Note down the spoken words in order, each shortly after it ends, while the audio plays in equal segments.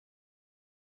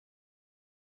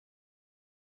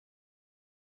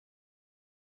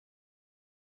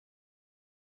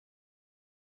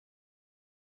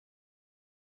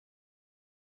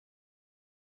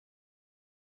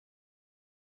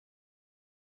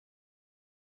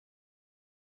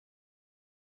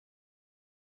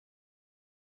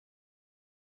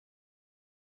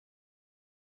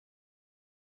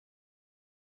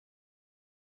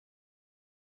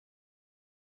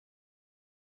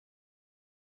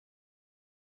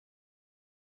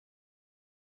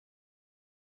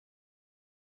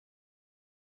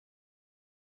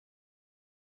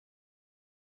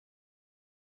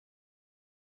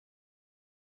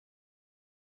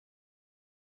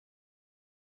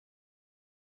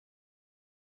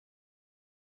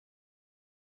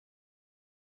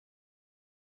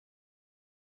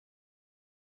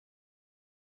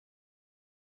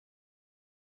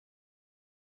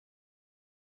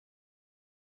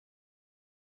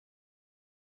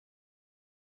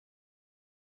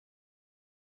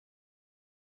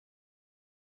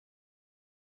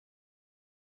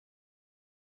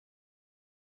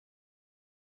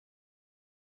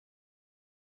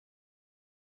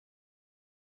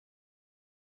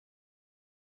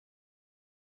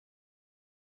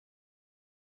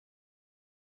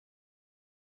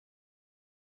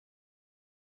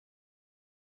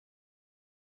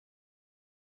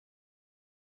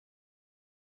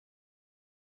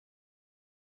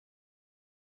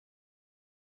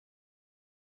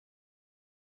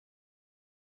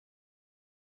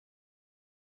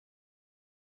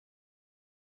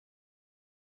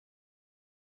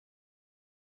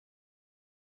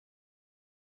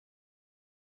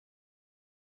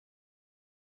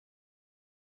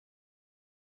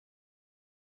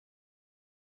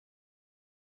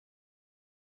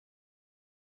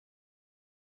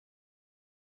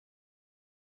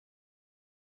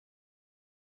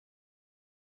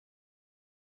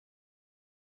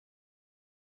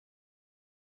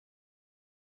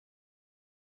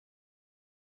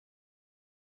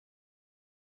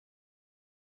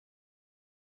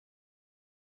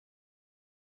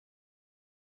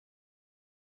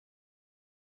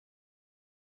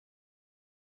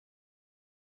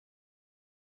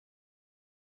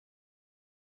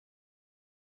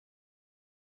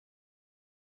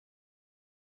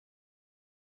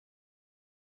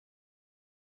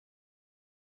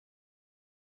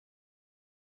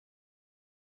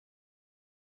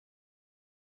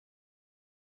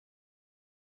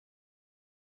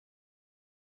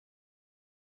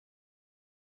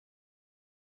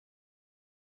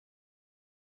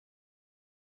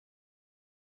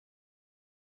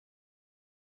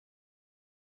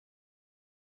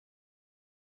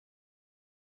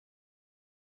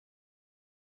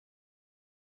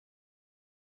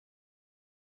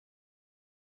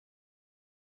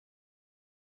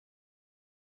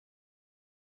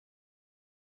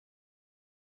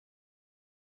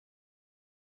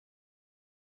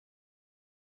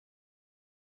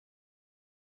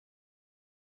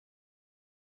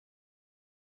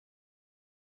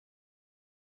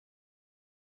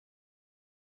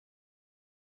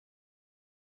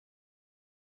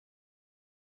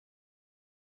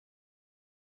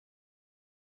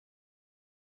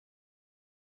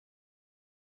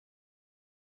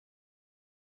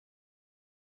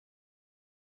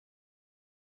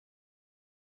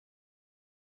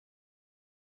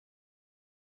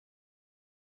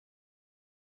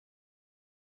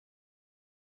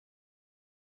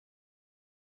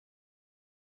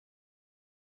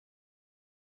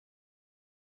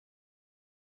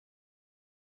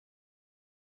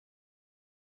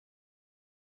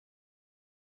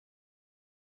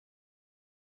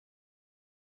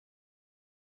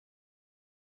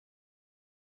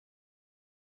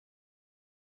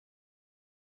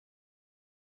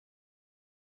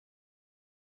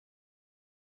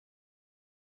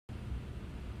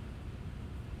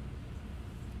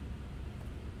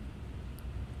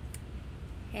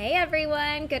Hey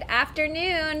everyone, good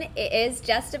afternoon. It is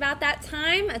just about that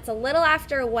time. It's a little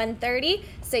after 1:30,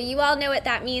 so you all know what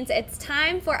that means. It's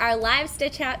time for our live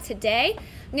stitch out today.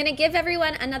 I'm gonna give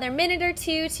everyone another minute or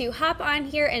two to hop on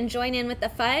here and join in with the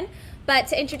fun. But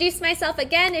to introduce myself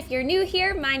again, if you're new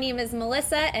here, my name is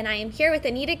Melissa and I am here with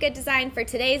Anita Goodesign for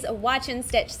today's Watch and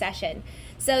Stitch session.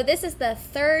 So this is the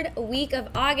third week of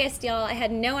August, y'all. I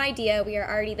had no idea we are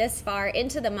already this far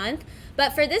into the month.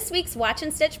 But for this week's Watch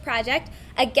and Stitch project,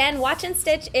 again, Watch and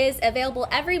Stitch is available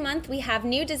every month. We have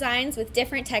new designs with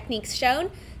different techniques shown.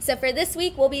 So for this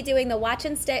week, we'll be doing the Watch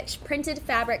and Stitch printed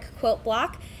fabric quilt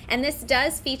block, and this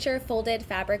does feature folded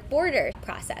fabric border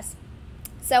process.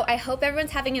 So I hope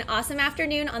everyone's having an awesome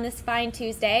afternoon on this fine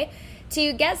Tuesday.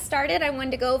 To get started, I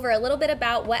wanted to go over a little bit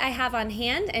about what I have on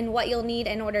hand and what you'll need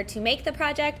in order to make the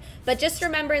project. But just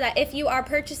remember that if you are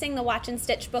purchasing the Watch and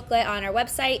Stitch booklet on our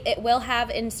website, it will have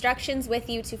instructions with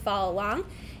you to follow along.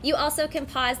 You also can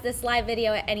pause this live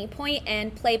video at any point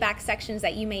and play back sections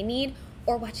that you may need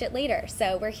or watch it later.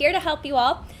 So we're here to help you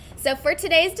all. So for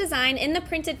today's design, in the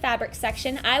printed fabric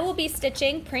section, I will be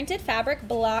stitching printed fabric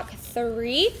block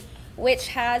 3, which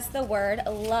has the word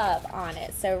love on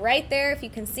it. So right there, if you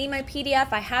can see my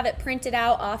PDF, I have it printed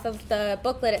out off of the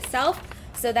booklet itself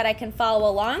so that I can follow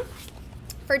along.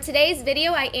 For today's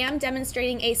video, I am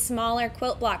demonstrating a smaller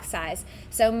quilt block size.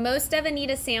 So most of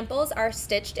Anita's samples are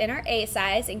stitched in our A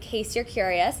size, in case you're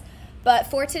curious. But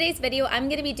for today's video, I'm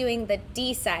gonna be doing the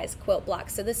D size quilt block.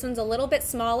 So this one's a little bit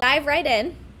smaller. Dive right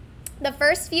in. The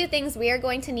first few things we are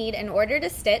going to need in order to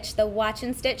stitch the Watch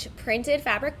and Stitch printed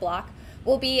fabric block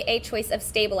will be a choice of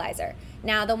stabilizer.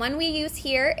 Now the one we use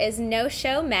here is no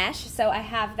show mesh, so I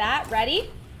have that ready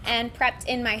and prepped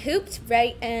in my hoop,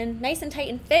 right, and nice and tight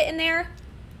and fit in there,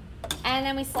 and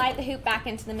then we slide the hoop back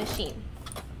into the machine.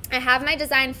 I have my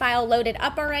design file loaded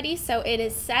up already, so it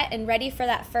is set and ready for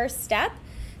that first step.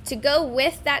 To go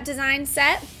with that design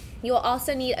set, you will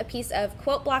also need a piece of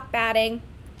quilt block batting,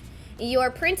 your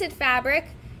printed fabric.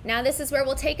 Now this is where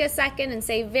we'll take a second and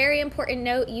say, very important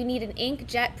note, you need an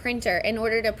inkjet printer in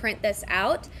order to print this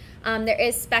out. There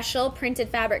is special printed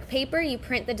fabric paper you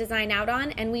print the design out on,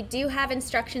 and we do have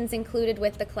instructions included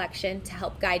with the collection to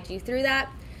help guide you through that.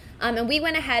 And we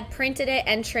went ahead, printed it,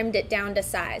 and trimmed it down to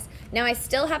size. Now I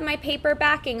still have my paper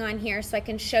backing on here so I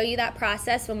can show you that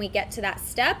process when we get to that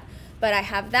step, but I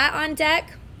have that on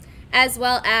deck, as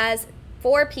well as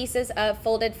 4 pieces of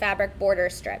folded fabric border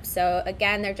strips. So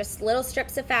again, they're just little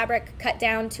strips of fabric cut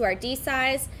down to our D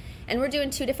size, and we're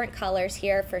doing 2 different colors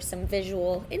here for some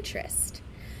visual interest.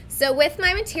 So with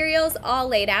my materials all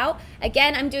laid out,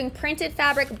 again, I'm doing printed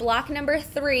fabric block number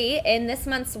 3 in this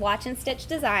month's Watch and Stitch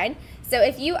design. So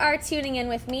if you are tuning in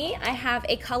with me, I have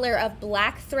a color of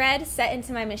black thread set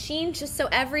into my machine just so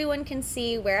everyone can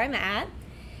see where I'm at.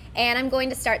 And I'm going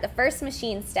to start the first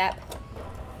machine step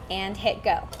and hit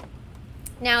go.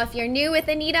 Now, if you're new with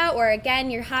Anita, or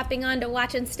again, you're hopping on to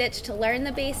Watch and Stitch to learn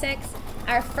the basics,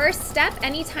 our first step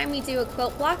anytime we do a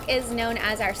quilt block is known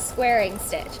as our squaring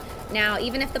stitch. Now,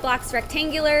 even if the block's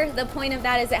rectangular, the point of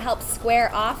that is it helps square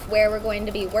off where we're going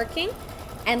to be working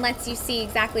and lets you see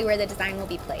exactly where the design will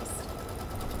be placed.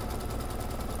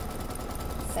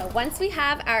 So once we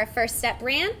have our first step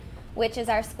ran, which is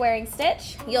our squaring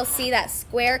stitch, you'll see that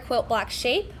square quilt block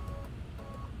shape.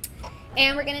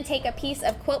 And we're going to take a piece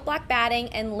of quilt block batting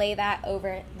and lay that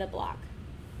over the block.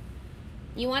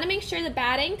 You want to make sure the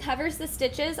batting covers the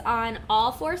stitches on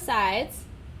all 4 sides.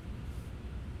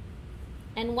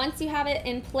 And once you have it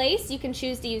in place, you can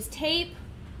choose to use tape,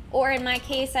 or in my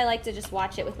case, I like to just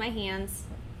watch it with my hands.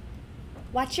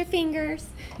 Watch your fingers.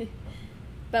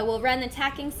 But we'll run the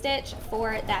tacking stitch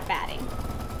for that batting.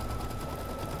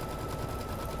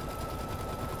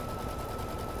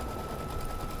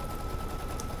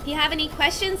 If you have any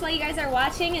questions while you guys are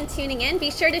watching and tuning in,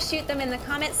 be sure to shoot them in the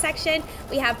comments section.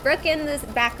 We have Brooke in this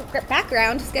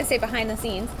background, I was gonna say behind the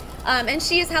scenes, and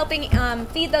she is helping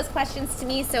feed those questions to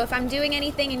me. So if I'm doing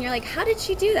anything and you're like, how did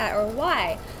she do that or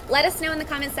why? Let us know in the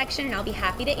comments section and I'll be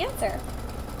happy to answer.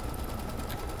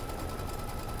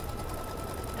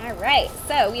 All right,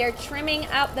 so we are trimming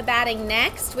out the batting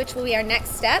next, which will be our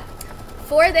next step.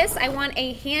 For this, I want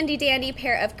a handy dandy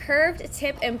pair of curved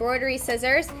tip embroidery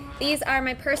scissors. These are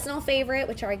my personal favorite,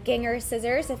 which are Ginger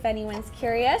scissors, if anyone's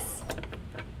curious.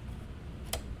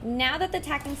 Now that the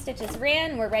tacking stitches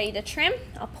ran, we're ready to trim.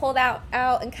 I'll pull that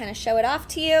out and kind of show it off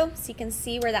to you so you can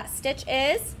see where that stitch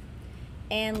is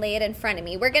and lay it in front of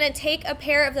me. We're gonna take a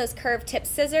pair of those curved tip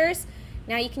scissors.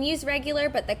 Now you can use regular,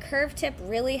 but the curved tip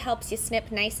really helps you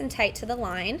snip nice and tight to the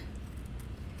line.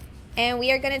 And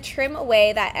we are going to trim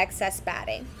away that excess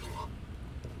batting.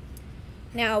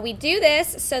 Now we do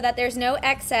this so that there's no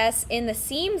excess in the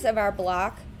seams of our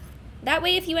block. That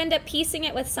way if you end up piecing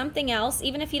it with something else,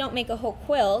 even if you don't make a whole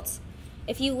quilt,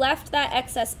 if you left that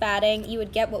excess batting, you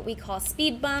would get what we call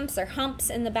speed bumps or humps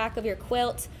in the back of your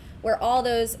quilt where all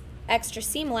those extra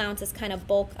seam allowances kind of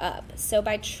bulk up. So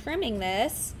by trimming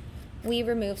this, we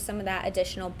remove some of that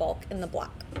additional bulk in the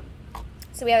block.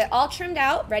 So we have it all trimmed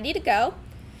out, ready to go.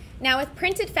 Now with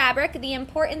printed fabric, the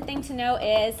important thing to know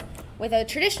is with a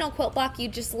traditional quilt block, you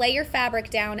just lay your fabric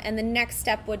down and the next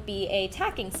step would be a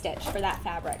tacking stitch for that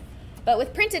fabric. But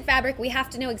with printed fabric, we have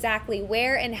to know exactly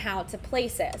where and how to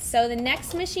place it. So the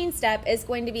next machine step is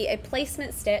going to be a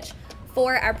placement stitch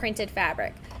for our printed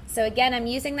fabric. So again, I'm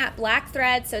using that black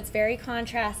thread, so it's very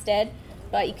contrasted,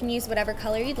 but you can use whatever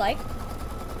color you'd like.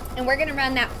 And we're gonna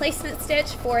run that placement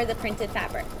stitch for the printed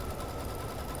fabric.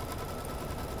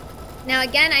 Now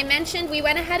again, I mentioned we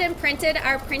went ahead and printed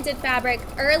our printed fabric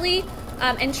early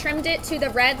and trimmed it to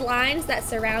the red lines that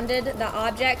surrounded the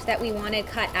object that we wanted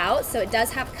cut out. So it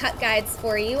does have cut guides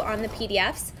for you on the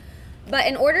PDFs. But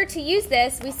in order to use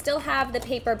this, we still have the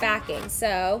paper backing.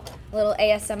 So a little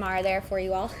ASMR there for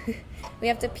you all. We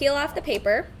have to peel off the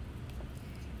paper,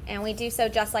 and we do so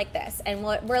just like this. And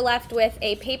we're left with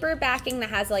a paper backing that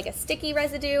has like a sticky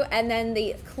residue, and then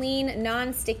the clean,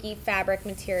 non-sticky fabric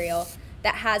material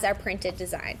that has our printed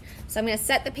design. So I'm going to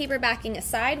set the paper backing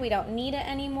aside. We don't need it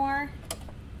anymore.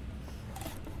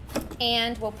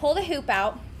 And we'll pull the hoop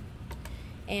out.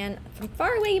 And from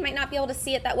far away, you might not be able to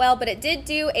see it that well, but it did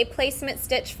do a placement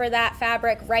stitch for that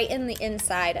fabric right in the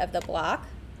inside of the block.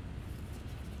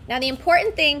 Now the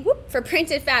important thing for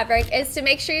printed fabric is to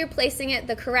make sure you're placing it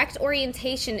the correct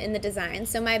orientation in the design.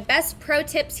 So my best pro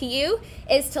tip to you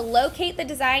is to locate the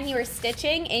design you are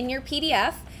stitching in your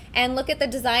PDF and look at the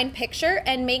design picture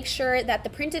and make sure that the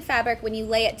printed fabric, when you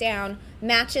lay it down,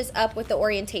 matches up with the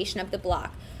orientation of the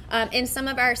block. In some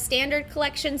of our standard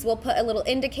collections, we'll put a little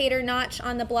indicator notch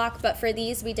on the block, but for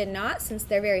these we did not, since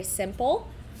they're very simple.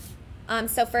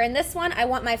 So for in this one, I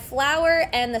want my flower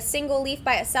and the single leaf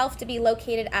by itself to be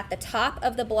located at the top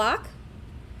of the block.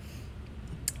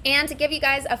 And to give you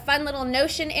guys a fun little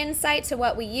notion insight to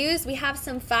what we use, we have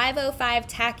some 505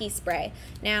 tacky spray.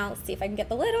 Now, let's see if I can get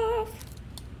the lid off.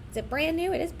 Is it brand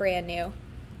new? It is brand new.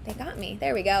 They got me.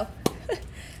 There we go.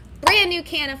 Brand new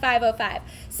can of 505.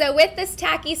 So with this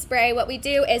tacky spray, what we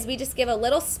do is we just give a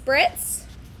little spritz.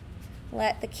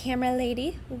 Let the camera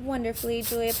lady, wonderfully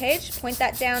Julia Page, point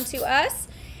that down to us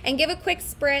and give a quick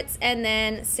spritz and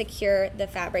then secure the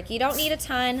fabric. You don't need a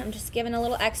ton. I'm just giving a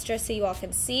little extra so you all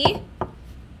can see.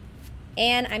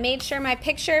 And I made sure my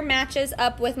picture matches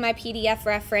up with my PDF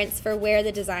reference for where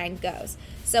the design goes.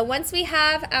 So once we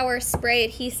have our spray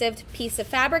adhesive piece of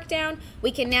fabric down,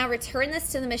 we can now return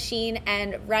this to the machine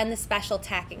and run the special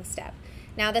tacking step.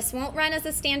 Now this won't run as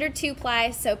a standard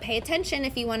 2-ply, so pay attention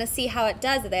if you want to see how it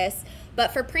does this,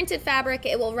 but for printed fabric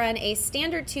it will run a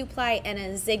standard 2-ply and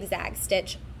a zigzag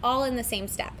stitch all in the same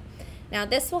step. Now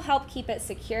this will help keep it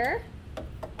secure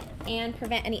and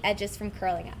prevent any edges from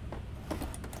curling up.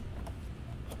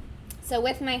 So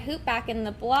with my hoop back in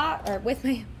the block, or with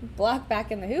my block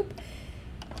back in the hoop,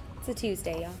 it's a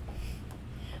Tuesday, y'all.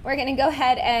 We're gonna go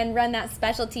ahead and run that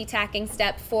specialty tacking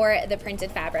step for the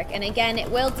printed fabric. And again,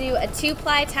 it will do a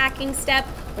 2-ply tacking step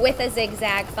with a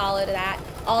zigzag follow to that,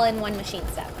 all in one machine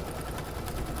step.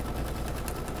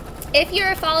 If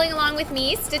you're following along with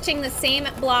me, stitching the same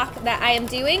block that I am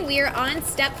doing, we are on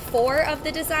step 4 of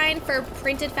the design for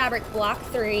printed fabric block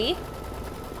 3.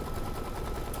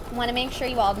 I want to make sure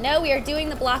you all know we are doing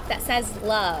the block that says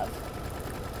love.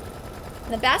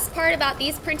 The best part about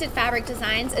these printed fabric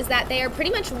designs is that they are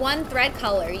pretty much one thread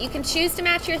color. You can choose to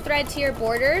match your thread to your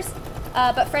borders,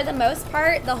 but for the most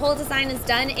part, the whole design is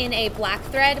done in a black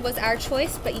thread was our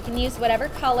choice, but you can use whatever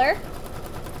color.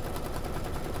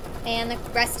 And the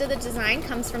rest of the design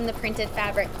comes from the printed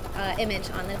fabric image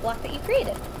on the block that you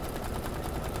created.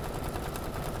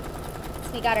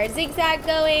 So we got our zigzag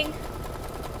going.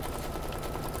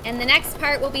 And the next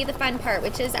part will be the fun part,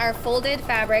 which is our folded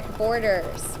fabric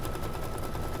borders.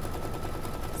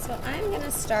 So I'm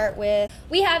gonna start with,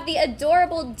 we have the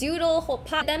adorable doodle, we'll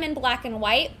pop them in black and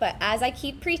white, but as I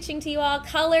keep preaching to you all,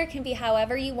 color can be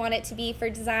however you want it to be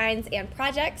for designs and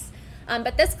projects.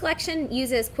 But this collection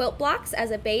uses quilt blocks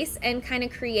as a base and kind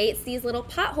of creates these little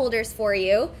pot holders for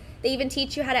you. They even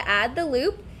teach you how to add the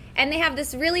loop, and they have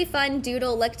this really fun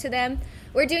doodle look to them.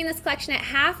 We're doing this collection at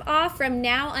half off from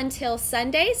now until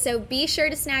Sunday, so be sure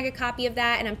to snag a copy of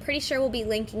that, and I'm pretty sure we'll be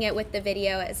linking it with the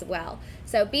video as well.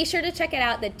 So be sure to check it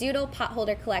out, the Doodle Pot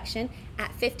Holder Collection,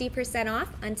 at 50% off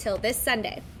until this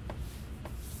Sunday.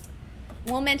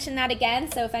 We'll mention that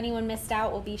again, so if anyone missed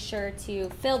out, we'll be sure to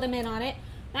fill them in on it.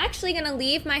 I'm actually going to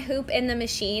leave my hoop in the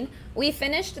machine. We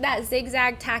finished that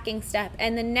zigzag tacking step,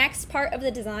 and the next part of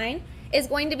the design is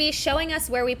going to be showing us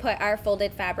where we put our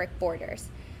folded fabric borders.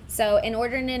 So in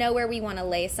order to know where we want to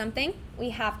lay something,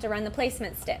 we have to run the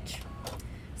placement stitch.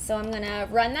 So I'm going to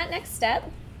run that next step,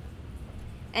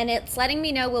 and it's letting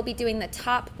me know we'll be doing the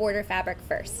top border fabric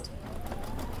first.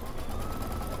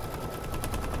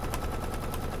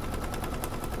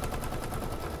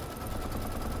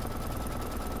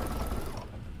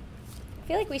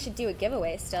 I feel like we should do a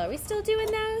giveaway still. Are we still doing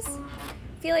those?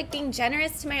 I feel like being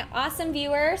generous to my awesome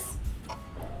viewers.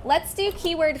 Let's do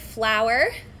keyword flower,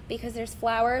 because there's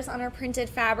flowers on our printed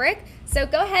fabric. So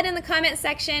go ahead in the comment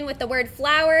section with the word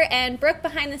flower, and Brooke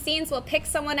behind the scenes will pick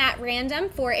someone at random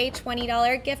for a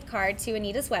 $20 gift card to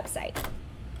Anita's website.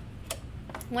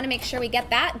 I want to make sure we get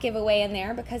that giveaway in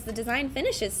there because the design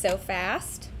finishes so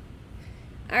fast.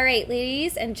 All right,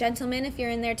 ladies and gentlemen, if you're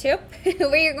in there too,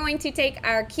 we are going to take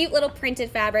our cute little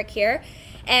printed fabric here,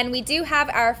 and we do have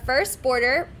our first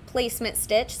border placement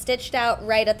stitch stitched out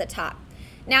right at the top.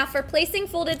 Now for placing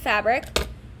folded fabric,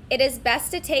 it is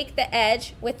best to take the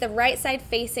edge with the right side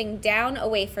facing down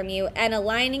away from you and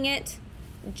aligning it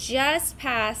just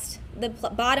past the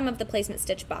bottom of the placement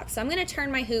stitch box. So I'm going to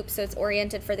turn my hoop so it's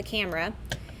oriented for the camera.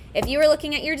 If you were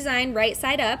looking at your design right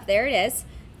side up, there it is.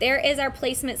 There is our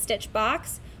placement stitch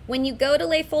box. When you go to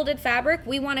lay folded fabric,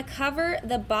 we want to cover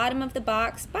the bottom of the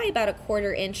box by about a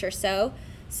 1/4 inch or so.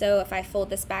 So if I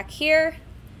fold this back here,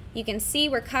 you can see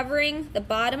we're covering the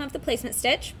bottom of the placement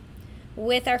stitch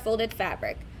with our folded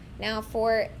fabric. Now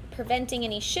for preventing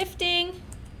any shifting,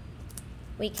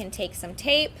 we can take some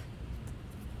tape,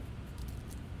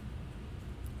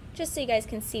 just so you guys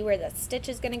can see where the stitch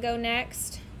is going to go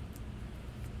next.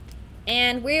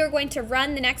 And we are going to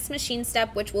run the next machine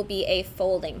step, which will be a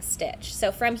folding stitch.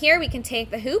 So from here we can take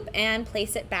the hoop and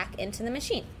place it back into the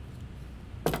machine.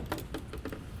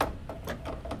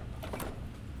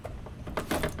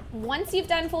 Once you've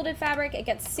done folded fabric, it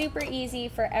gets super easy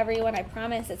for everyone, I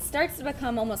promise. It starts to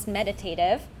become almost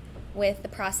meditative with the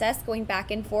process going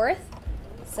back and forth.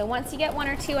 So once you get 1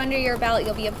 or 2 under your belt,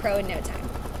 you'll be a pro in no time.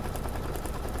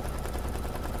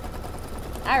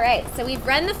 All right, so we've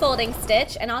run the folding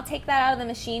stitch, and I'll take that out of the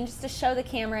machine just to show the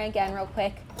camera again real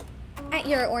quick at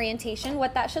your orientation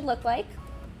what that should look like.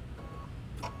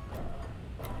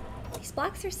 These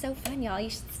blocks are so fun, y'all. You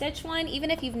should stitch one,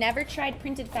 even if you've never tried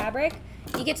printed fabric.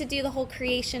 You get to do the whole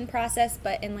creation process,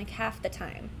 but in like half the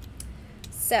time.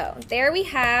 So there we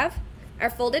have our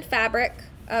folded fabric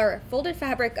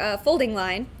folding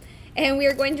line, and we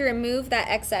are going to remove that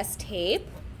excess tape.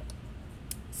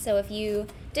 So if you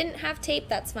didn't have tape,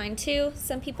 that's fine too.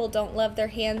 Some people don't love their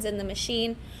hands in the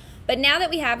machine. But now that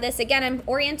we have this, again, I'm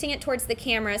orienting it towards the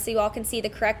camera so you all can see the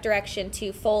correct direction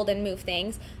to fold and move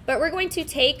things. But we're going to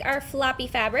take our floppy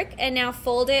fabric and now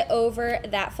fold it over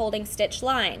that folding stitch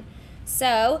line.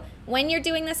 So when you're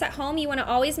doing this at home, you want to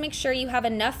always make sure you have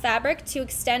enough fabric to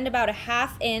extend about a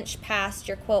 1/2 inch past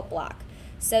your quilt block.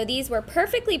 So these were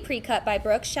perfectly pre-cut by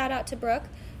Brooke. Shout out to Brooke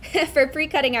for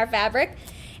pre-cutting our fabric.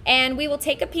 And we will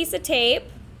take a piece of tape,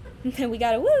 we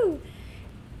got a woo,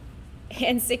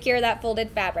 and secure that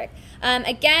folded fabric.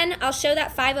 Again, I'll show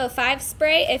that 505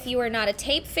 spray. If you are not a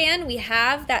tape fan, we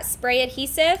have that spray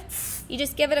adhesive. You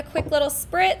just give it a quick little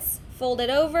spritz, fold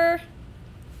it over,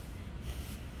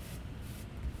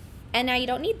 and now you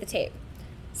don't need the tape.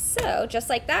 So just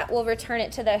like that, we'll return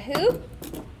it to the hoop.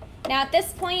 Now at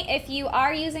this point, if you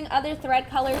are using other thread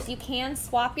colors, you can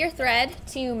swap your thread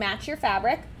to match your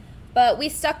fabric. But we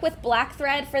stuck with black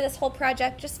thread for this whole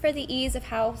project just for the ease of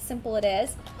how simple it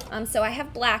is. So I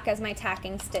have black as my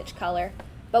tacking stitch color.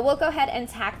 But we'll go ahead and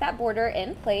tack that border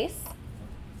in place.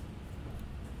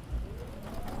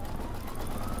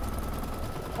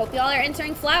 Hope y'all are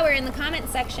entering flower in the comment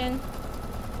section.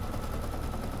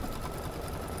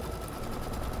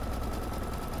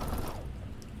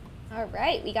 All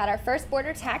right, we got our first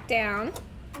border tacked down.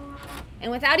 And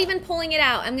without even pulling it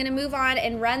out, I'm gonna move on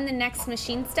and run the next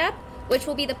machine step, which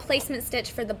will be the placement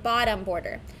stitch for the bottom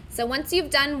border. So once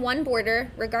you've done one border,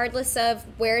 regardless of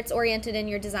where it's oriented in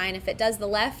your design, if it does the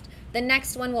left, the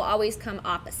next one will always come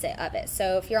opposite of it.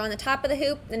 So if you're on the top of the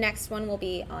hoop, the next one will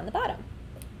be on the bottom.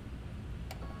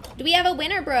 Do we have a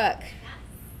winner, Brooke?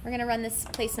 We're gonna run this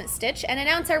placement stitch and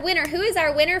announce our winner. Who is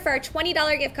our winner for our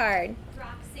 $20 gift card?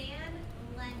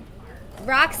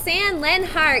 Roxanne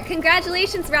Lenhart.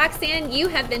 Congratulations, Roxanne. You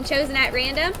have been chosen at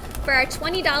random for our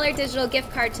 $20 digital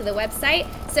gift card to the website.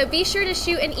 So be sure to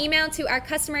shoot an email to our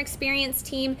customer experience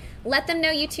team. Let them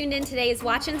know you tuned in today's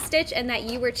Watch and Stitch and that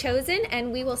you were chosen,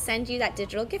 and we will send you that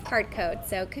digital gift card code.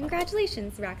 So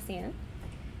congratulations, Roxanne.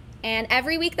 And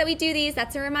every week that we do these,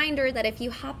 that's a reminder that if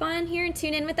you hop on here and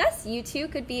tune in with us, you too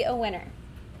could be a winner.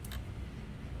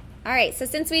 All right, so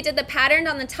since we did the pattern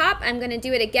on the top, I'm going to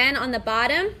do it again on the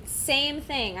bottom. Same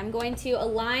thing. I'm going to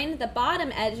align the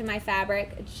bottom edge of my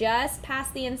fabric just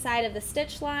past the inside of the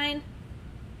stitch line,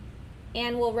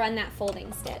 and we'll run that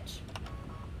folding stitch.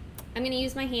 I'm going to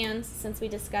use my hands since we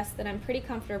discussed that I'm pretty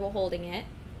comfortable holding it,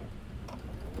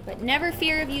 but never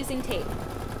fear of using tape.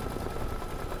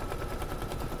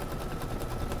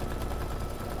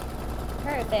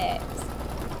 Perfect.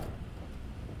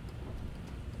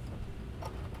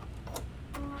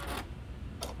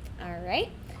 All right,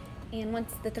 and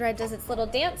once the thread does its little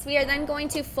dance, we are then going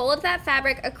to fold that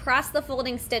fabric across the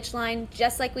folding stitch line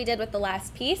just like we did with the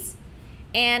last piece.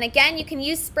 And again, you can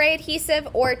use spray adhesive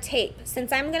or tape.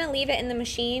 Since I'm going to leave it in the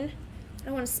machine, I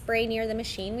don't want to spray near the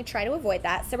machine. We try to avoid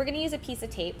that, so we're going to use a piece of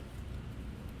tape.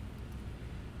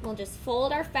 We'll just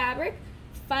fold our fabric.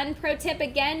 Fun pro tip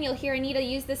again, you'll hear Anita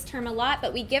use this term a lot,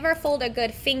 but we give our fold a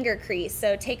good finger crease.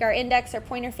 So take our index or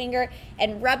pointer finger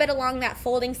and rub it along that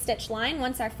folding stitch line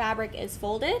once our fabric is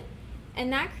folded.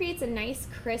 And that creates a nice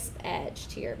crisp edge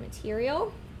to your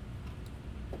material.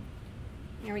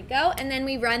 There we go, and then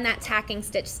we run that tacking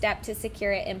stitch step to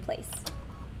secure it in place.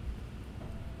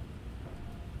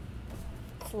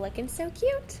 It's looking so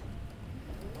cute.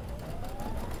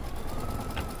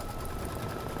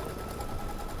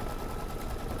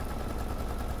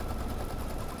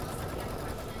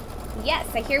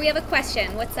 Yes, I hear we have a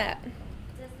question. What's up?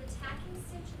 Does the tacking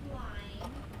stitch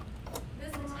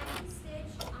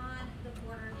on the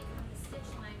border become the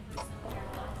stitch line for sewing your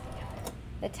blocks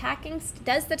together?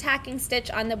 Does the tacking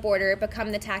stitch on the border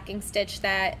become the tacking stitch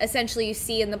that essentially you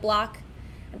see in the block?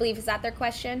 I believe, is that their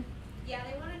question? Yeah,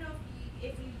 they want to know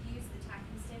if you use the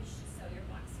tacking stitch to sew your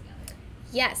blocks together.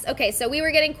 Yes, okay, so we were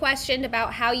getting questioned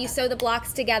about how you sew the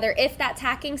blocks together if that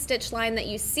tacking stitch line that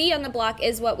you see on the block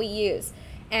is what we use.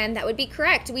 And that would be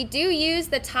correct. We do use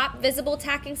the top visible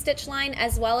tacking stitch line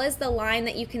as well as the line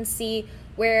that you can see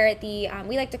where the,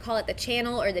 we like to call it the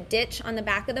channel or the ditch on the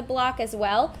back of the block as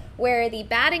well, where the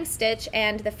batting stitch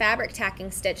and the fabric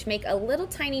tacking stitch make a little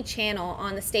tiny channel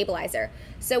on the stabilizer.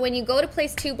 So when you go to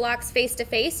place two blocks face to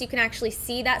face, you can actually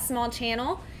see that small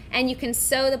channel and you can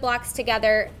sew the blocks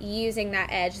together using that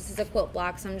edge. This is a quilt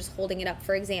block, so I'm just holding it up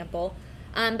for example.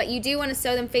 But you do want to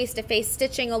sew them face to face,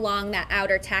 stitching along that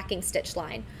outer tacking stitch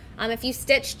line. If you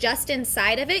stitch just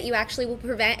inside of it, you actually will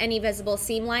prevent any visible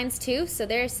seam lines too. So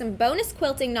there's some bonus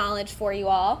quilting knowledge for you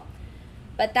all.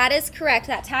 But that is correct,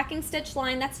 that tacking stitch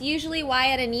line, that's usually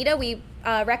why at Anita we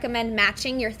recommend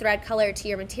matching your thread color to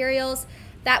your materials.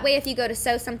 That way if you go to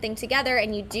sew something together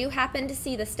and you do happen to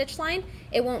see the stitch line,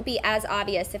 it won't be as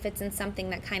obvious if it's in something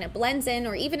that kind of blends in,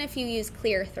 or even if you use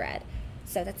clear thread.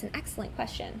 So that's an excellent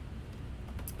question.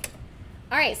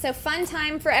 All right, so fun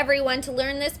time for everyone to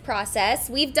learn this process.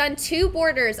 We've done 2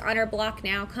 borders on our block.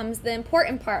 Now comes the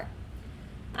important part.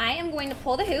 I am going to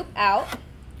pull the hoop out,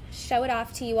 show it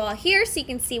off to you all here so you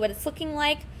can see what it's looking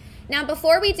like. Now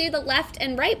before we do the left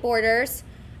and right borders,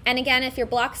 and again, if your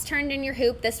block's turned in your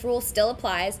hoop, this rule still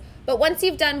applies, but once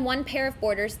you've done 1 pair of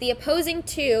borders, the opposing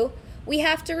 2, we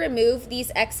have to remove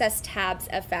these excess tabs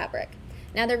of fabric.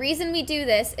 Now the reason we do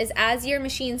this is as your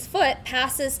machine's foot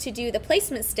passes to do the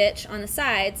placement stitch on the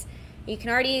sides, you can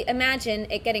already imagine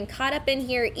it getting caught up in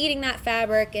here, eating that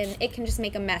fabric, and it can just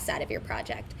make a mess out of your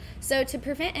project. So to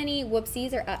prevent any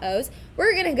whoopsies or uh-ohs,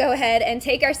 we're gonna go ahead and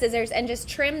take our scissors and just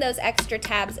trim those extra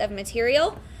tabs of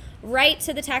material right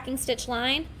to the tacking stitch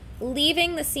line,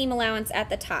 leaving the seam allowance at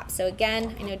the top. So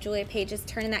again, I know Julia Page is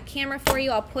turning that camera for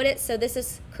you. I'll put it so this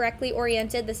is correctly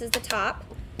oriented. This is the top.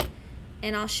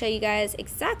 And I'll show you guys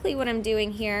exactly what I'm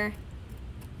doing here.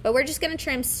 But we're just going to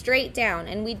trim straight down,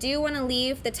 and we do want to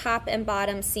leave the top and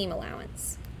bottom seam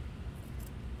allowance.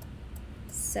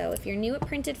 So if you're new at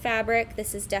printed fabric,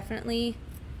 this is definitely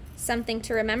something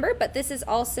to remember, but this is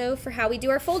also for how we do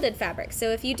our folded fabric.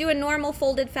 So if you do a normal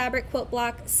folded fabric quilt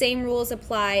block, same rules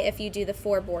apply if you do the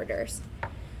 4 borders.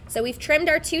 So we've trimmed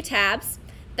our 2 tabs.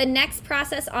 The next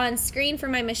process on screen for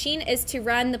my machine is to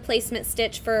run the placement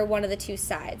stitch for one of the 2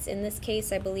 sides. In this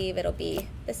case, I believe it'll be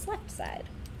this left side.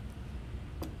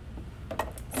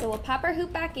 So we'll pop our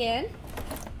hoop back in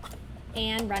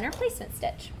and run our placement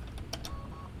stitch.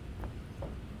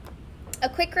 A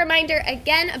quick reminder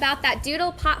again about that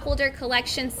doodle pot holder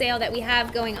collection sale that we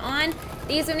have going on.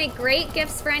 These would make great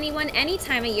gifts for anyone any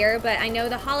time of year, but I know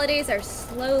the holidays are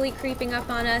slowly creeping up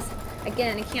on us.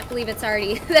 Again, I can't believe it's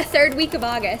already the third week of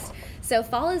August. So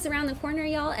fall is around the corner,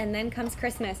 y'all, and then comes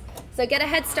Christmas. So get a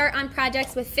head start on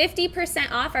projects with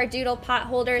 50% off our doodle pot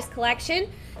holders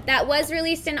collection. That was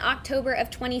released in October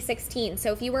of 2016.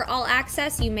 So if you were all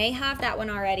access, you may have that one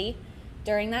already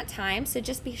during that time. So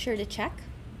just be sure to check.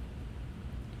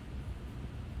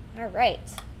 All right,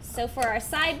 so for our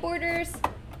side borders,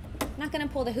 I'm not gonna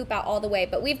pull the hoop out all the way,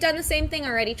 but we've done the same thing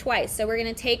already twice. So we're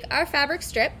gonna take our fabric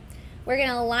strip, we're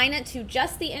gonna align it to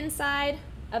just the inside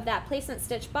of that placement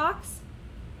stitch box,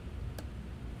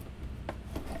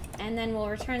 and then we'll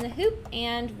return the hoop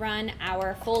and run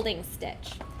our folding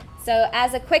stitch. So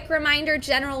as a quick reminder,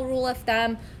 general rule of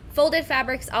thumb, folded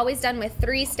fabric's always done with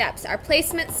 3 steps: our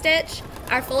placement stitch,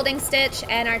 our folding stitch,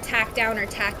 and our tack down or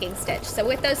tacking stitch. So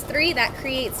with those 3, that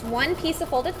creates 1 piece of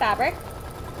folded fabric.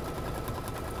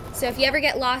 So if you ever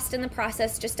get lost in the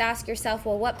process, just ask yourself,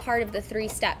 well, what part of the 3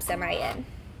 steps am I in?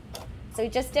 So we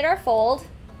just did our fold.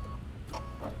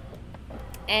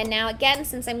 And now again,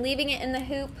 since I'm leaving it in the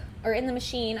hoop, or in the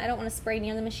machine, I don't want to spray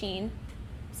near the machine.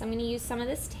 So I'm going to use some of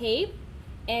this tape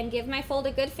and give my fold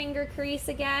a good finger crease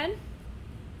again.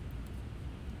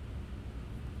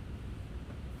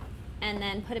 And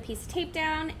then put a piece of tape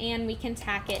down and we can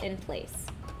tack it in place.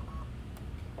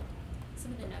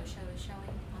 Some of the no-show is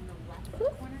showing on the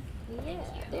left corner. Yeah,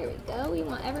 there we go. We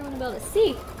want everyone to be able to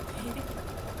see.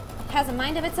 It has a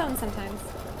mind of its own sometimes.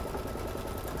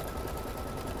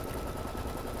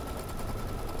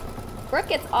 Brooke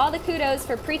gets all the kudos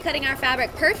for pre-cutting our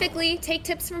fabric perfectly. Take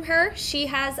tips from her. She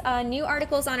has new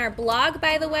articles on our blog,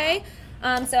 by the way.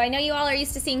 So I know you all are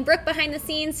used to seeing Brooke behind the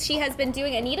scenes. She has been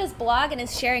doing Anita's blog and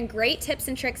is sharing great tips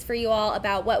and tricks for you all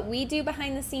about what we do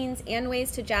behind the scenes and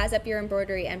ways to jazz up your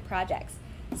embroidery and projects.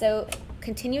 So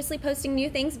continuously posting new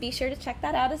things. Be sure to check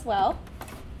that out as well.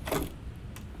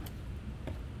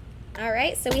 All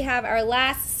right, so we have our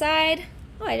last side.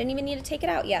 Oh, I didn't even need to take it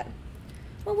out yet.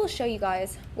 Well, we'll show you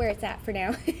guys where it's at for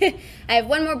now. I have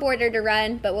 1 more border to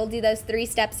run, but we'll do those 3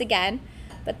 steps again.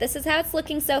 But this is how it's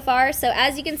looking so far. So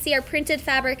as you can see, our printed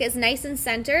fabric is nice and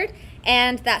centered,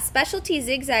 and that specialty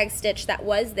zigzag stitch that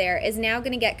was there is now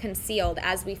going to get concealed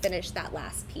as we finish that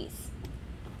last piece.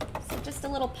 So just a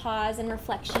little pause and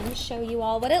reflection to show you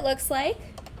all what it looks like.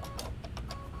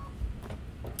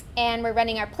 And we're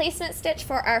running our placement stitch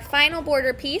for our final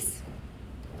border piece.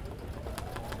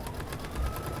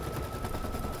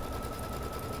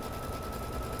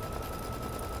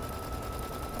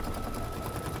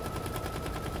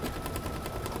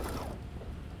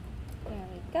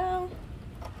 Go.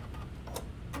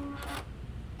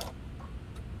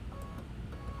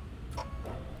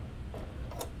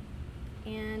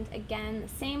 And again, the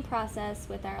same process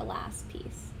with our last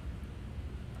piece.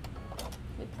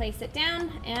 We place it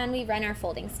down and we run our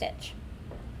folding stitch.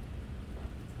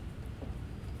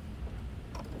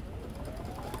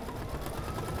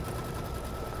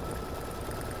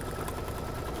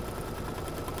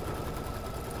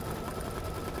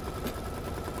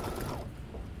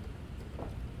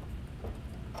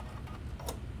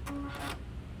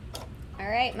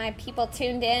 All right, my people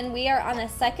tuned in. We are on the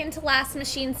second to last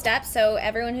machine step, so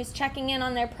everyone who's checking in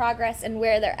on their progress and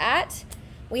where they're at.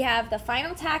 We have the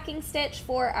final tacking stitch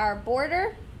for our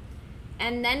border,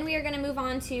 and then we are going to move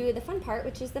on to the fun part,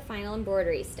 which is the final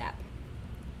embroidery step.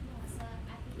 Melissa,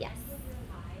 at the Yes. end of your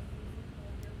live, you can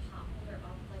hold your pot holder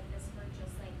up like this for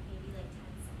just like maybe like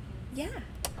 10 seconds. Yeah,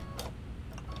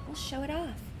 we'll show it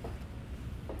off.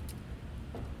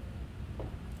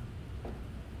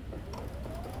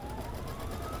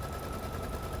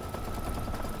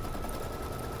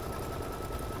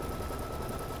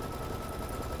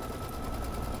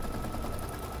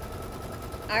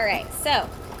 All right, so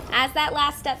as that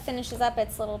last step finishes up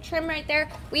its little trim right there,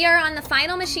 we are on the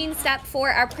final machine step for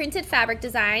our printed fabric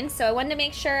design. So I wanted to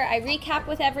make sure I recap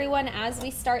with everyone as we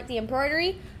start the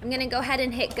embroidery. I'm gonna go ahead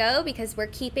and hit go because we're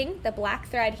keeping the black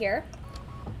thread here.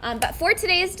 But for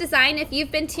today's design, if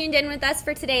you've been tuned in with us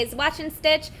for today's Watch and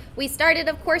Stitch, we started,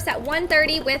 of course, at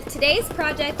 1:30 with today's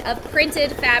project of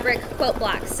printed fabric quilt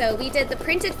blocks. So we did the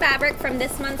printed fabric from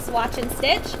this month's Watch and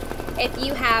Stitch. If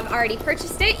you have already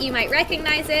purchased it, you might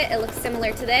recognize it. It looks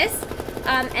similar to this.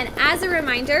 And as a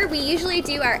reminder, we usually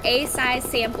do our A-size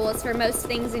samples for most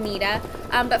things Anita.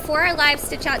 But for our live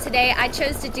stitch out today, I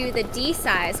chose to do the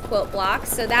D-size quilt block.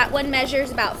 So that one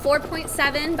measures about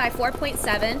 4.7 by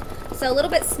 4.7, so a little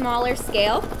bit smaller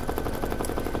scale.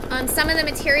 Some of the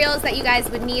materials that you guys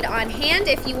would need on hand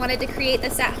if you wanted to create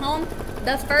this at home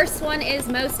The first one is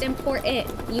most important.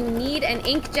 You need an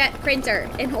inkjet printer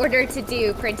in order to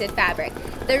do printed fabric.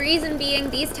 The reason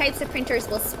being, these types of printers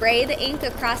will spray the ink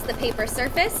across the paper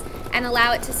surface and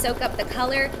allow it to soak up the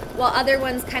color, while other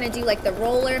ones kind of do like the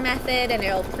roller method and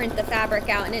it'll print the fabric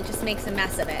out and it just makes a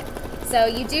mess of it. So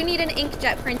you do need an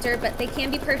inkjet printer, but they can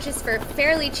be purchased for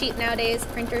fairly cheap nowadays.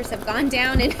 Printers have gone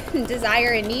down in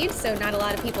desire and need, so not a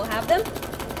lot of people have them.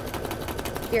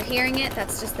 If you're hearing it,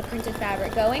 that's just the printed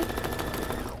fabric going.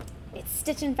 It's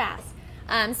stitching fast.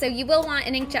 So you will want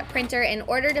an inkjet printer in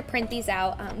order to print these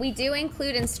out. We do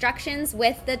include instructions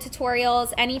with the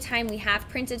tutorials anytime we have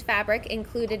printed fabric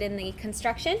included in the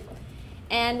construction.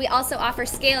 And we also offer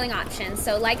scaling options.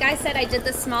 So like I said, I did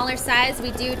the smaller size.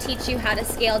 We do teach you how to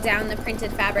scale down the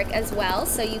printed fabric as well,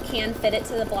 so you can fit it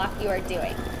to the block you are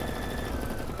doing.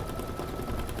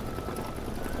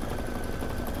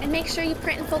 And make sure you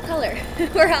print in full color,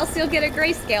 or else you'll get a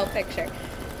grayscale picture.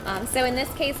 So in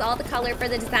this case, all the color for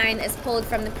the design is pulled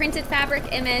from the printed fabric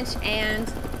image and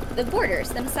the borders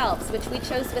themselves, which we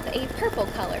chose with a purple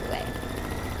colorway.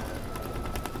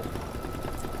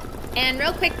 And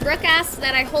real quick, Brooke asked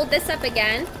that I hold this up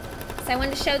again, so I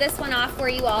wanted to show this one off for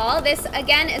you all. This,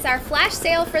 again, is our flash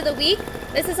sale for the week.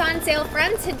 This is on sale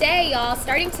from today, y'all,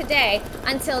 starting today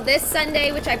until this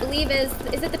Sunday, which I believe is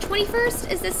it the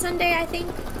 21st? Is this Sunday, I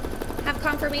think? Have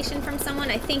confirmation from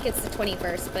someone? I think it's the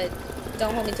 21st, but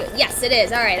don't hold me to it. Yes, it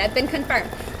is. All right, I've been confirmed.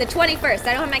 The 21st.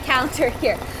 I don't have my calendar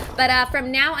here. But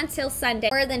from now until Sunday,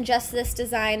 more than just this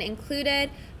design included,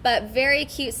 but very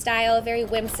cute style, very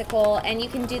whimsical, and you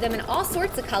can do them in all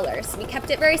sorts of colors. We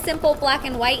kept it very simple, black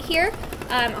and white here.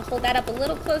 I'll hold that up a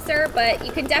little closer, but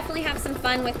you can definitely have some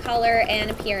fun with color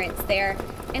and appearance there.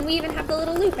 And we even have the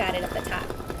little loop added at the top.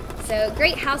 So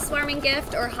great housewarming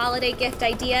gift or holiday gift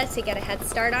idea to get a head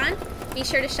start on. Be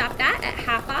sure to shop that at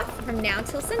half off from now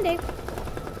till Sunday.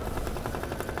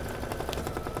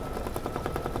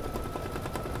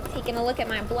 Taking a look at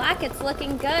my block, it's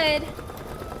looking good.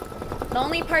 The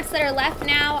only parts that are left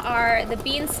now are the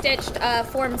bean stitched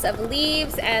forms of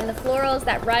leaves and the florals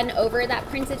that run over that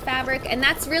printed fabric, and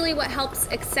that's really what helps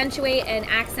accentuate and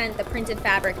accent the printed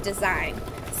fabric design.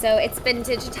 So it's been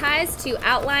digitized to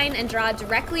outline and draw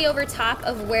directly over top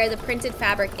of where the printed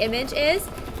fabric image is,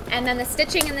 and then the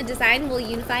stitching and the design will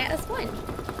unify it as one.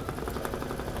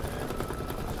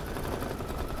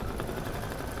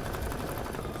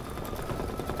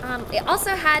 It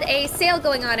also had a sale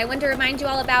going on I wanted to remind you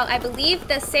all about. I believe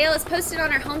the sale is posted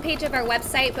on our homepage of our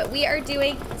website, but we are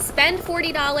doing spend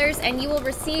 $40 and you will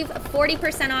receive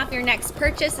 40% off your next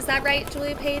purchase. Is that right,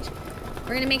 Julia Page?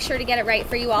 We're going to make sure to get it right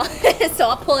for you all, so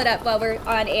I'll pull it up while we're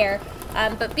on air.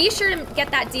 But be sure to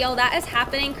get that deal. That is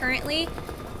happening currently.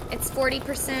 It's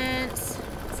 40%. So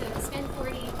spend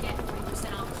 40, get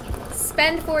 40% off coupon.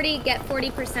 Spend 40, get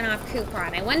 40% off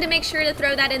coupon. I wanted to make sure to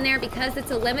throw that in there because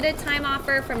it's a limited time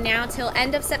offer from now till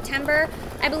end of September,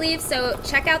 I believe. So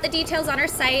check out the details on our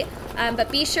site, but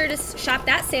be sure to shop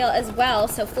that sale as well.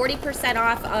 So 40%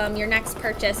 off your next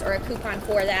purchase or a coupon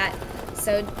for that.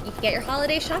 So you can get your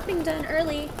holiday shopping done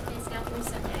early. It's now through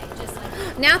Sunday, just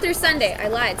like now through Sunday. I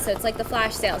lied, so it's like the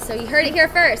flash sale. So you heard it here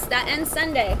first. That ends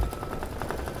Sunday.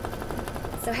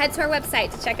 So head to our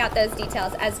website to check out those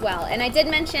details as well. And I did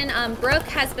mention Brooke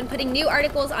has been putting new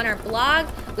articles on our blog.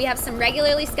 We have some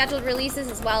regularly scheduled releases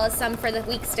as well as some for the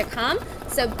weeks to come.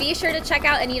 So be sure to check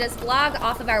out Anita's blog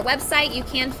off of our website. You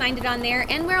can find it on there.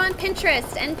 And we're on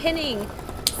Pinterest and pinning.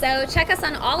 So check us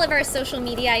on all of our social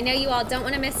media. I know you all don't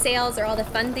want to miss sales or all the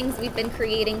fun things we've been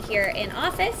creating here in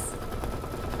office.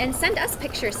 And send us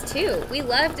pictures too. We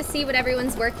love to see what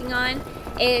everyone's working on.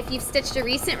 If you've stitched a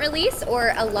recent release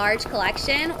or a large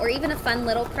collection or even a fun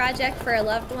little project for a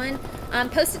loved one,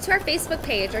 post it to our Facebook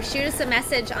page or shoot us a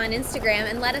message on Instagram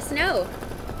and let us know.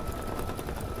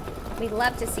 We'd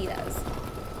love to see those.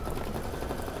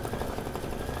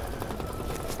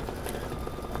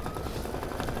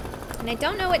 And I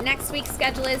don't know what next week's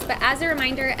schedule is, but as a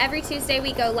reminder, every Tuesday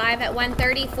we go live at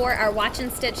 1:30 for our Watch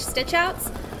and Stitch stitch outs.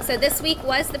 So this week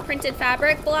was the printed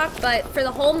fabric block, but for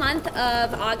the whole month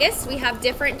of August, we have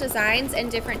different designs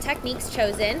and different techniques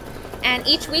chosen. And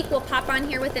each week we'll pop on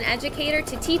here with an educator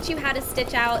to teach you how to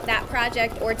stitch out that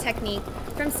project or technique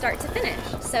from start to finish.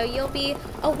 So you'll be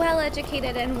a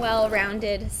well-educated and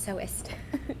well-rounded sewist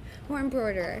or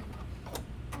embroiderer.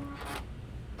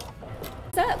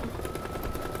 What's up?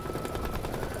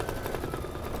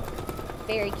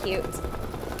 Very cute.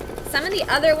 Some of the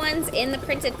other ones in the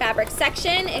printed fabric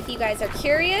section, if you guys are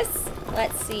curious,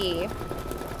 let's see.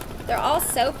 They're all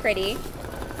so pretty.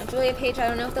 Now, Julia Page, I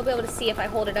don't know if they'll be able to see if I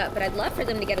hold it up, but I'd love for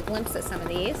them to get a glimpse of some of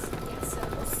these. yes,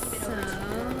 so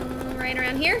Right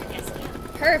around here? yes, ma'am.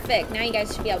 Perfect. Now you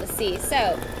guys should be able to see.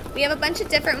 So we have a bunch of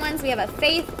different ones. We have a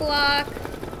faith block,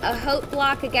 a hope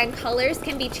block. Again, colors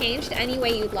can be changed any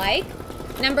way you'd like.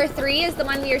 Number 3 is the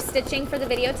one we are stitching for the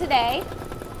video today.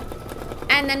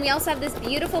 And then we also have this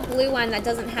beautiful blue one that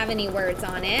doesn't have any words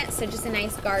on it, so just a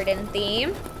nice garden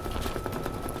theme.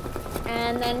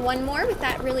 And then one more with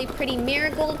that really pretty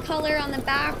marigold color on the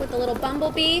back with a little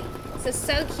bumblebee.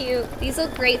 So cute. These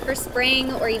look great for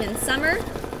spring or even summer.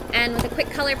 And with a quick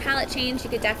color palette change, you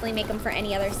could definitely make them for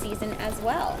any other season as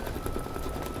well.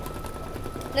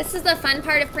 This is the fun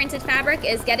part of printed fabric,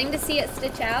 is getting to see it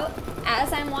stitch out.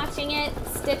 As I'm watching it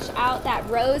stitch out that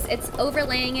rose, it's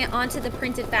overlaying it onto the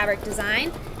printed fabric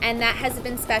design, and that has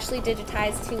been specially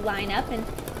digitized to line up and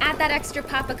add that extra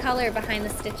pop of color behind the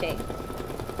stitching.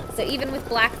 So even with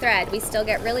black thread, we still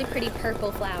get really pretty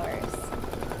purple flowers.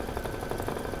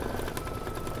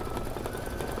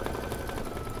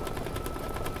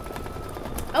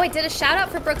 Oh, I did a shout out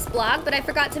for Brooke's blog, but I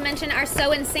forgot to mention our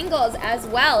sew and singles as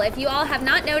well. If you all have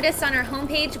not noticed, on our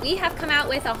homepage, we have come out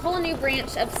with a whole new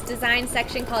branch of design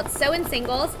section called Sew and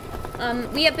Singles.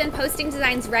 We have been posting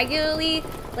designs regularly,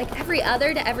 like every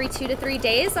other to every 2 to 3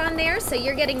 days on there, so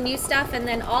you're getting new stuff, and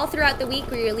then all throughout the week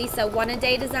we release a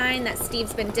one-a-day design that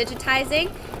Steve's been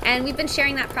digitizing, and we've been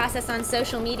sharing that process on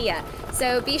social media.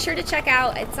 So be sure to check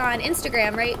out, it's on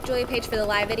Instagram, right, Julia Page, for the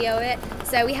live video of it.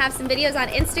 So we have some videos on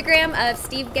Instagram of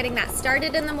Steve getting that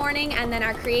started in the morning, and then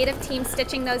our creative team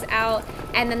stitching those out,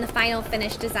 and then the final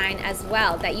finished design as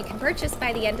well that you can purchase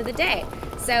by the end of the day.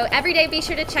 So every day be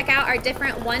sure to check out our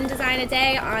different one design a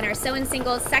day on our Sew and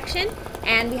Singles section,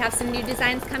 and we have some new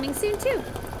designs coming soon too.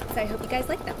 So I hope you guys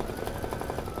like them.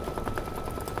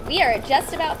 We are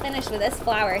just about finished with this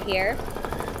flower here.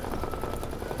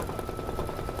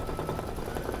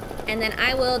 And then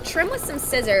I will trim with some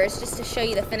scissors just to show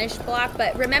you the finished block.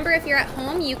 But remember, if you're at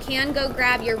home, you can go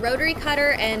grab your rotary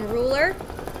cutter and ruler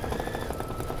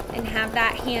and have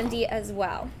that handy as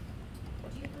well.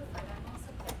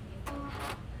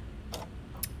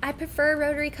 I prefer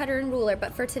rotary cutter and ruler,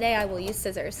 but for today I will use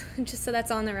scissors, just so that's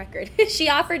on the record. She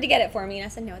offered to get it for me, and I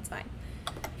said, no, it's fine.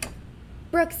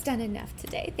 Brooke's done enough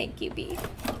today. Thank you, B.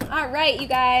 All right, you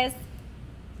guys.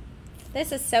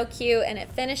 This is so cute, and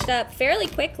it finished up fairly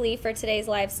quickly for today's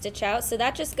live stitch out, so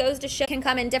that just goes to show it can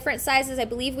come in different sizes. I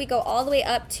believe we go all the way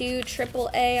up to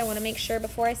AAA. I want to make sure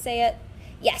before I say it.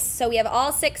 Yes, so we have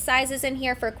all 6 sizes in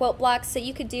here for quilt blocks, so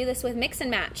you could do this with mix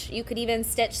and match. You could even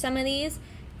stitch some of these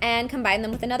and combine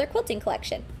them with another quilting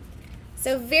collection.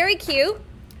 So very cute.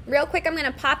 Real quick, I'm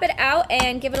gonna pop it out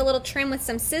and give it a little trim with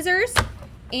some scissors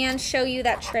and show you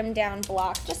that trimmed down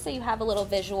block, just so you have a little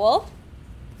visual.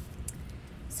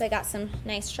 So I got some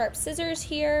nice sharp scissors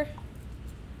here.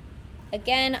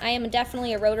 Again, I am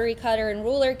definitely a rotary cutter and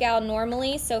ruler gal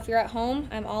normally, so if you're at home,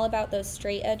 I'm all about those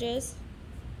straight edges.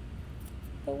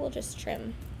 But we'll just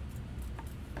trim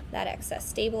that excess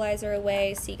stabilizer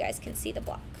away so you guys can see the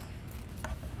block.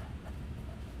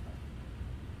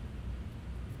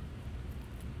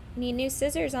 Need new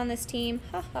scissors on this team.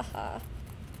 Ha ha ha.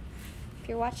 If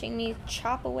you're watching me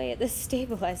chop away at this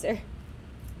stabilizer.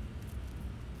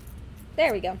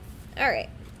 There we go. All right.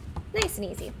 Nice and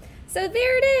easy. So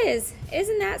there it is.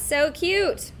 Isn't that so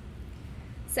cute?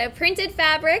 So printed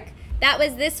fabric. That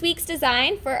was this week's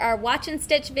design for our Watch and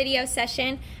Stitch video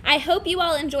session. I hope you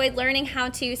all enjoyed learning how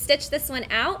to stitch this one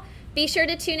out. Be sure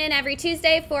to tune in every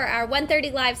Tuesday for our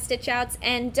 1:30 live stitch outs,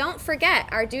 and don't forget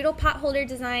our doodle pot holder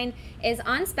design is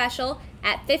on special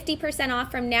at 50%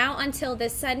 off from now until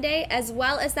this Sunday, as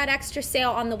well as that extra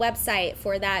sale on the website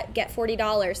for that get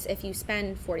 $40 if you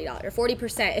spend $40, or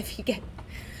 40% if you get.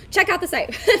 Check out the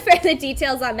site for the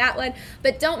details on that one,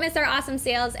 but don't miss our awesome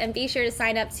sales, and be sure to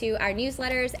sign up to our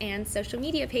newsletters and social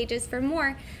media pages for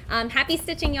more. Happy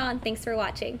stitching, y'all, and thanks for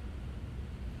watching.